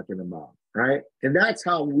guy talking about, right? And that's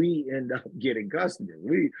how we end up getting customers.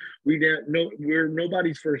 We don't know, we're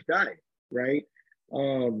nobody's first diet, right?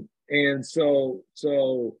 And so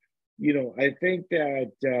you know, I think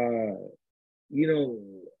that you know,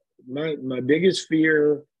 my biggest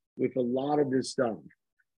fear with a lot of this stuff,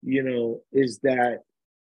 you know, is that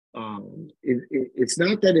it's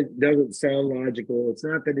not that it doesn't sound logical. It's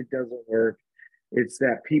not that it doesn't work. It's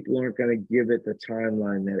that people aren't going to give it the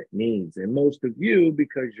timeline that it needs. And most of you,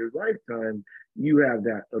 because your lifetime, you have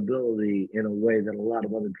that ability in a way that a lot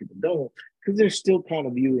of other people don't, because they're still kind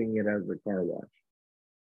of viewing it as a car wash.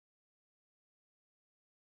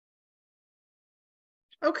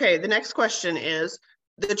 Okay, the next question is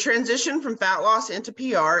the transition from fat loss into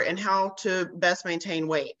PR and how to best maintain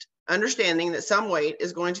weight. Understanding that some weight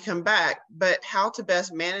is going to come back, but how to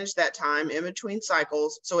best manage that time in between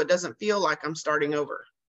cycles so it doesn't feel like I'm starting over.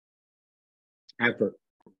 Effort.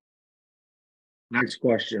 Next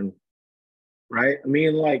question. Right? I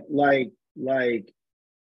mean, like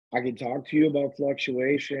I can talk to you about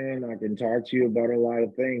fluctuation. I can talk to you about a lot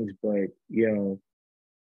of things, but you know,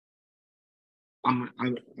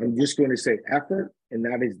 I'm just going to say effort, and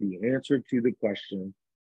that is the answer to the question,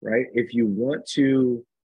 right? If you want to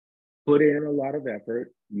put in a lot of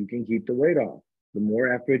effort, you can keep the weight off. The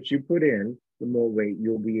more effort you put in, the more weight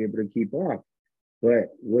you'll be able to keep off. But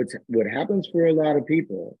what happens for a lot of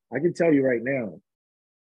people, I can tell you right now,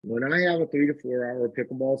 when I have a 3 to 4 hour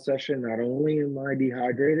pickleball session, not only am I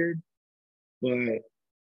dehydrated, but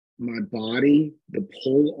my body, the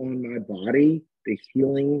pull on my body, the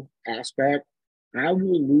healing aspect, I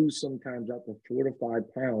will lose sometimes up to 4 to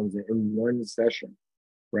 5 pounds in one session,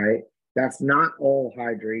 right? That's not all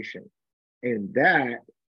hydration. And that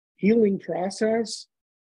healing process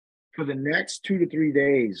for the next 2 to 3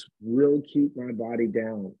 days will keep my body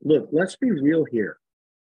down. Look, let's be real here.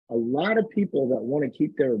 A lot of people that want to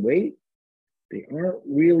keep their weight, they aren't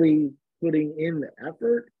really putting in the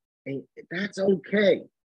effort, and that's okay,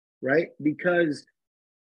 right? Because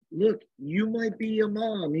look, you might be a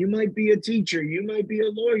mom, you might be a teacher, you might be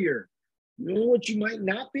a lawyer. You know what you might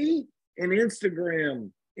not be? An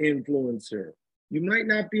Instagram influencer. You might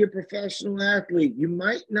not be a professional athlete. You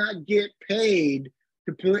might not get paid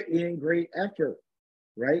to put in great effort,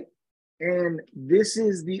 right? And this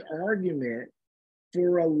is the argument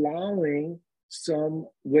for allowing some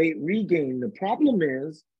weight regain. The problem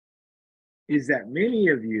is that many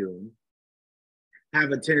of you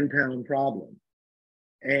have a 10-pound problem.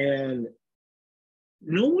 And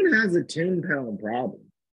no one has a 10-pound problem,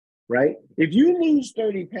 right? If you lose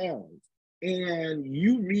 30 pounds and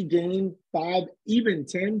you regain 5, even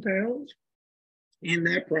 10 pounds in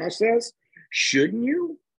that process, shouldn't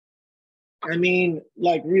you? I mean,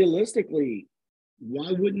 like realistically,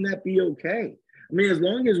 why wouldn't that be okay? I mean, as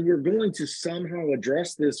long as we're going to somehow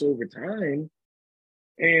address this over time,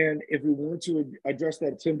 and if we want to address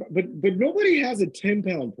that 10, but nobody has a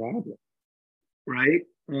 10-pound problem, right?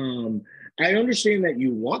 I understand that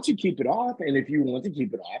you want to keep it off, and if you want to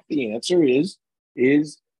keep it off, the answer is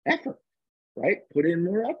effort, right? Put in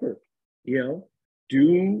more effort. You know,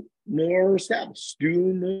 do more steps,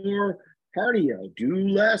 do more cardio, do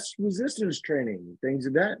less resistance training, things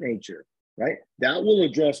of that nature, right? That will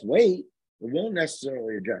address weight. It won't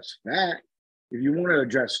necessarily address fat. If you want to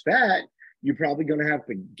address fat, you're probably going to have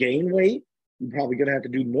to gain weight. You're probably going to have to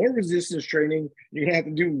do more resistance training. You're going to have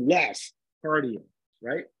to do less cardio,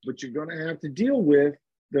 right? But you're going to have to deal with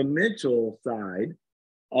the mental side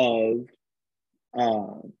of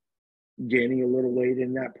uh, gaining a little weight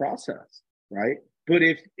in that process, right? But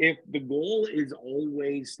if the goal is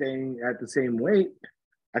always staying at the same weight,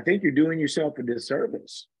 I think you're doing yourself a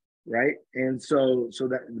disservice, right? And so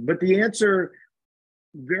that, but the answer,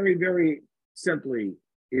 very very simply,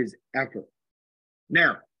 is effort.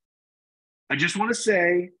 Now, I just want to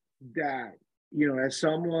say that, as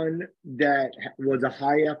someone that was a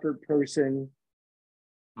high effort person,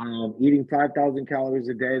 eating 5,000 calories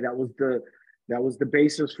a day, that was the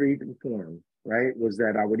basis for Eat to Perform, right? Was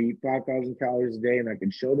that I would eat 5,000 calories a day and I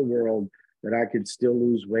could show the world that I could still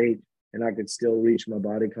lose weight and I could still reach my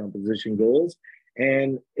body composition goals.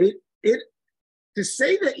 And it to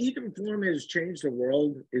say that Eat to Perform has changed the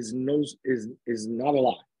world is not a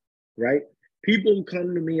lie, right? People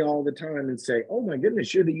come to me all the time and say, "Oh my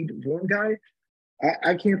goodness, you're the Eat to Perform guy."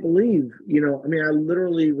 I can't believe, I mean, I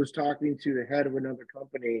literally was talking to the head of another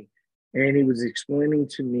company, and he was explaining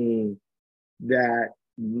to me that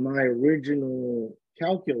my original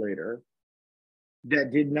calculator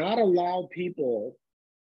that did not allow people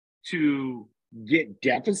to get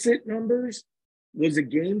deficit numbers was a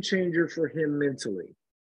game changer for him mentally,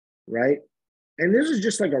 right? And this is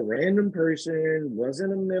just like a random person,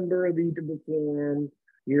 wasn't a member of Eat to Perform.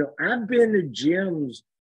 I've been to gyms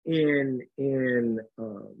in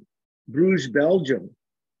Bruges, Belgium,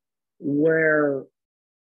 where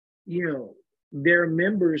their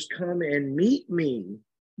members come and meet me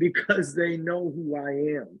because they know who I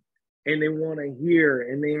am and they want to hear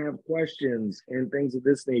and they have questions and things of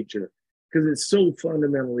this nature because it's so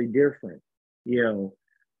fundamentally different,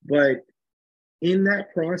 But in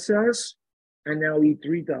that process, I now eat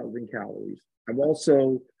 3,000 calories. I'm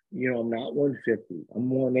also, I'm not 150, I'm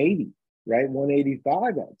 180, right?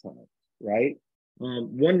 185 at times, right?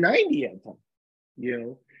 190 at times,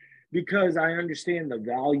 because I understand the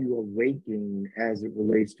value of weight gain as it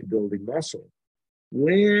relates to building muscle.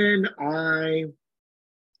 When I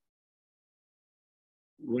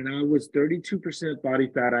was 32%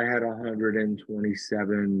 body fat, I had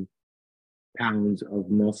 127 pounds of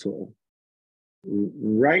muscle.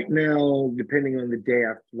 Right now, depending on the day,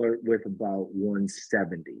 I flirt with about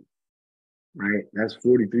 170, right? That's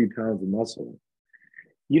 43 pounds of muscle.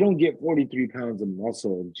 You don't get 43 pounds of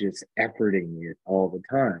muscle just efforting it all the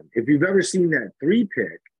time. If you've ever seen that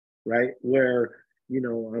 3-pick, right, where,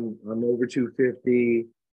 I'm over 250,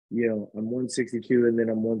 I'm 162 and then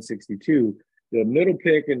I'm 162. The middle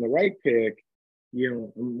pick and the right pick,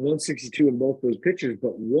 I'm 162 in both those pictures,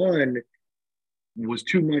 but one was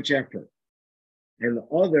too much effort. And the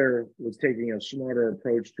other was taking a smarter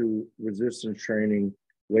approach to resistance training,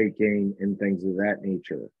 weight gain, and things of that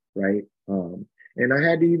nature, right? And I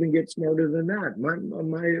had to even get smarter than that.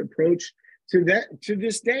 My approach to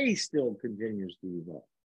this day still continues to evolve,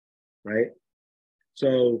 right?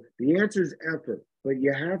 So the answer is effort, but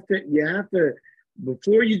you have to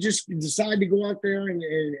before you just decide to go out there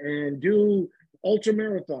and do ultra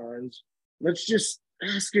marathons. Let's just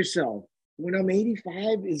ask yourself: when I'm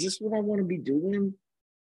 85, is this what I want to be doing?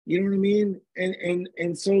 You know what I mean?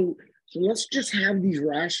 And so let's just have these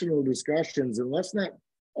rational discussions, and let's not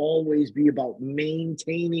always be about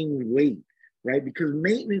maintaining weight, right? Because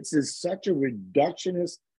maintenance is such a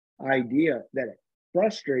reductionist idea that it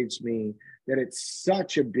frustrates me that it's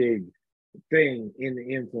such a big thing in the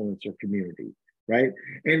influencer community, right?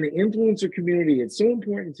 And the influencer community, it's so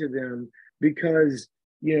important to them because,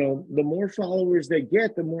 the more followers they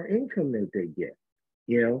get, the more income that they get,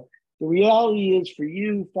 The reality is for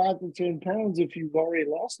you, 5 to 10 pounds, if you've already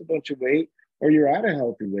lost a bunch of weight or you're at a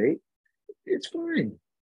healthy weight, it's fine.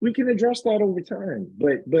 We can address that over time.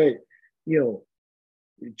 But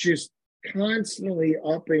just constantly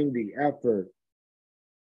upping the effort.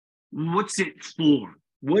 What's it for?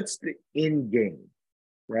 What's the end game,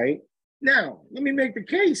 right? Now, let me make the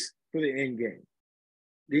case for the end game.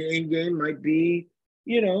 The end game might be,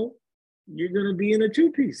 you're going to be in a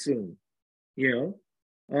 2-piece soon,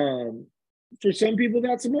 For some people,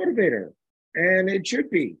 that's a motivator, and it should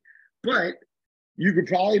be. But you could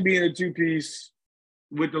probably be in a 2-piece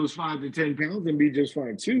with those 5 to 10 pounds and be just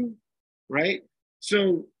fine too, right?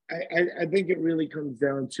 So I think it really comes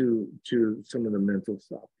down to some of the mental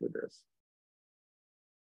stuff for this.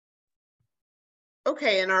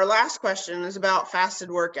 Okay, and our last question is about fasted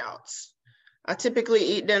workouts. I typically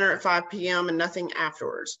eat dinner at 5 p.m. and nothing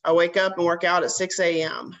afterwards. I wake up and work out at 6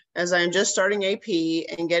 a.m. As I am just starting AP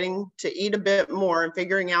and getting to eat a bit more and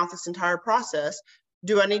figuring out this entire process,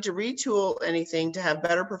 do I need to retool anything to have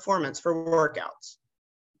better performance for workouts?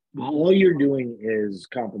 Well, all you're doing is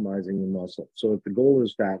compromising your muscle. So if the goal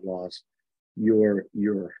is fat loss, you're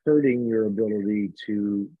hurting your ability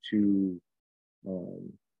to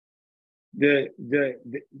um, the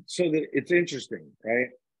so that it's interesting, right?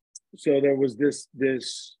 So there was this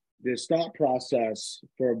thought process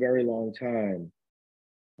for a very long time,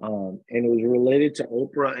 and it was related to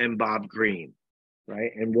Oprah and Bob Greene,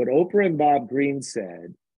 right? And what Oprah and Bob Greene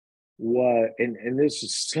said was, and this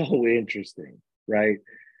is so interesting, right?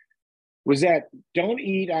 Was that don't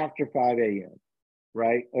eat after 5 a.m.,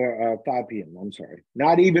 right? Or 5 p.m., I'm sorry.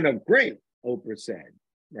 Not even a great, Oprah said,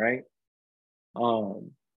 right?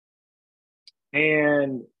 Um,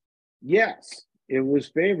 and yes, it was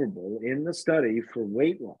favorable in the study for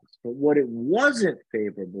weight loss, but what it wasn't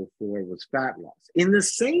favorable for was fat loss in the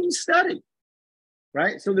same study,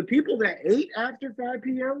 right? So the people that ate after 5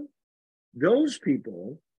 p.m., those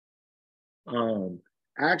people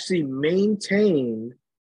actually maintained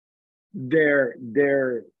their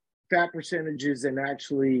fat percentages and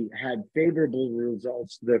actually had favorable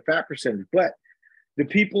results to their fat percentage. But the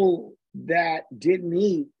people that didn't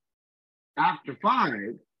eat after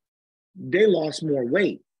 5, they lost more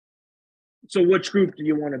weight. So which group do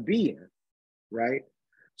you want to be in, right?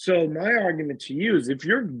 So my argument to you is if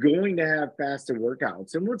you're going to have fasted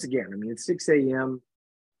workouts, and once again, I mean it's 6 a.m.,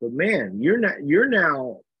 but man, you're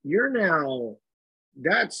now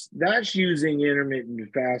that's using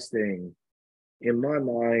intermittent fasting in my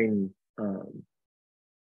mind.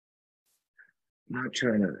 Not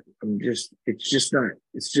trying to, it's just not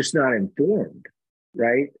informed,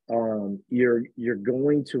 right? You're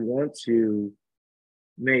going to want to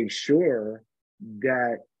make sure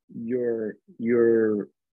that you're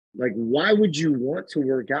like, why would you want to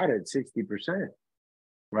work out at 60%,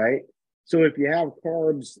 right? So if you have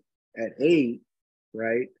carbs at 8,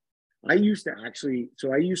 right? I used to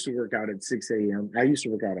work out at 6 a.m. I used to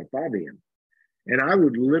work out at 5 a.m. And I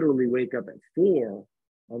would literally wake up at 4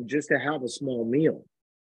 just to have a small meal,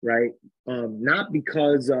 right? Not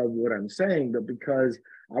because of what I'm saying, but because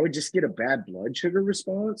I would just get a bad blood sugar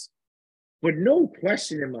response. But no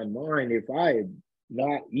question in my mind, if I had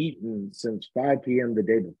not eaten since 5 p.m. the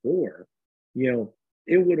day before,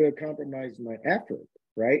 it would have compromised my effort,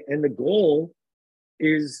 right? And the goal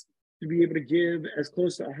is to be able to give as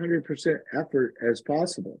close to 100% effort as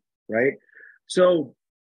possible, right? So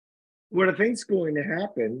what I think is going to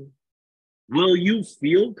happen, will you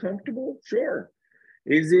feel comfortable? Sure.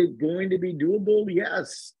 Is it going to be doable?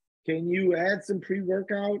 Yes. Can you add some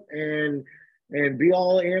pre-workout and be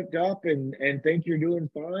all amped up and think you're doing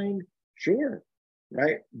fine? Sure.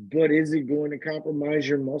 Right. But is it going to compromise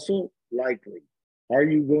your muscle? Likely. Are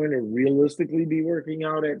you going to realistically be working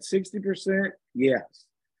out at 60%? Yes.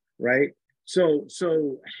 Right. So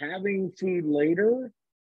having food later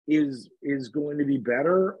is going to be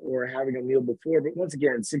better, or having a meal before. But once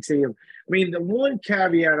again, 6 a.m. I mean, the one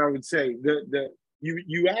caveat I would say,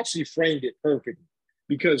 you actually framed it perfectly,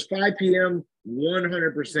 because 5 p.m.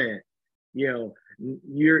 100%,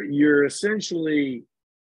 you're essentially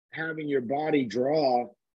having your body draw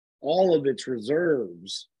all of its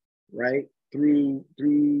reserves, right, through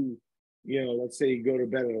let's say you go to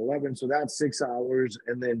bed at 11, so that's 6 hours,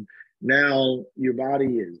 and then now your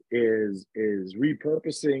body is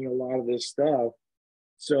repurposing a lot of this stuff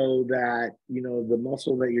so that the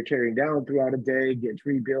muscle that you're tearing down throughout a day gets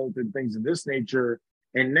rebuilt and things of this nature.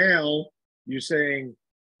 And now you're saying,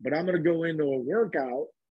 but I'm going to go into a workout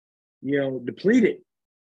depleted,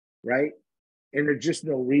 right? And there's just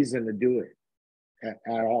no reason to do it at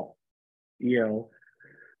all. The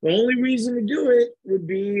only reason to do it would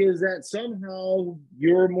be is that somehow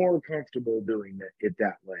you're more comfortable doing it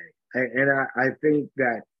that way. And I think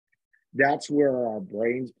that's where our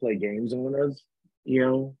brains play games on us,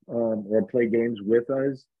 or play games with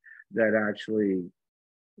us, that actually,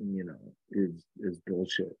 is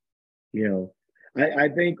bullshit. I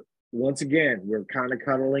think, once again, we're kind of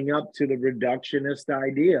cuddling up to the reductionist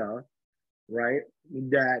idea, right?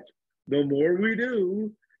 That the more we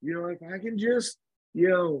do, if I can just,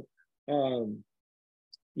 burn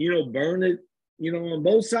it, on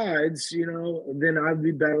both sides, then I'd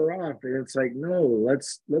be better off. And it's like, no,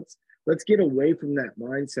 let's get away from that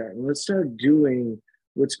mindset and let's start doing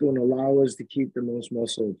what's going to allow us to keep the most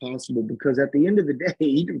muscle possible. Because at the end of the day,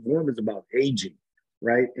 eating form is about aging,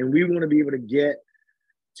 right? And we want to be able to get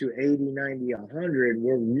to 80, 90, 100,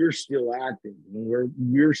 where we're still active and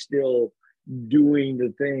we're still doing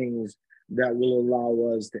the things that will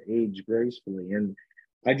allow us to age gracefully. And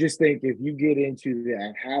I just think if you get into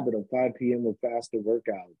that habit of 5 p.m. with faster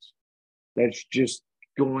workouts, that's just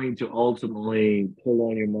going to ultimately pull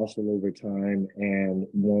on your muscle over time and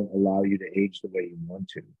won't allow you to age the way you want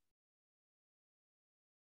to.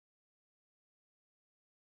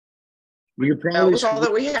 We could probably. That was all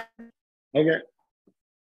that we had. Okay.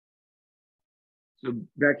 So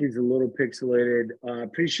Becky's a little pixelated.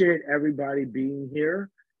 Appreciate everybody being here.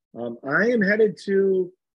 I am headed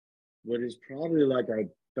to what is probably like our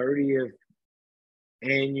 30th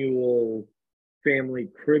annual family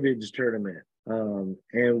cribbage tournament. And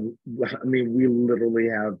I mean, we literally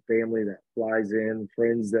have family that flies in,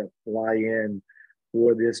 friends that fly in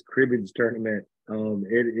for this cribbage tournament.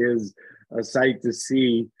 It is a sight to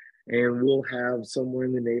see, and we'll have somewhere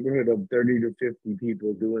in the neighborhood of 30 to 50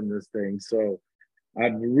 people doing this thing. So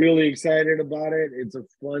I'm really excited about it. It's a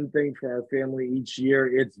fun thing for our family each year.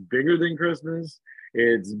 It's bigger than Christmas.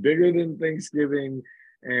 It's bigger than Thanksgiving,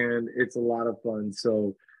 and it's a lot of fun.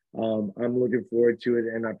 So I'm looking forward to it,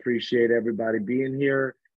 and I appreciate everybody being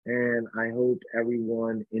here. And I hope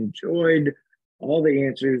everyone enjoyed all the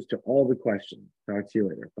answers to all the questions. Talk to you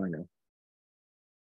later. Bye now.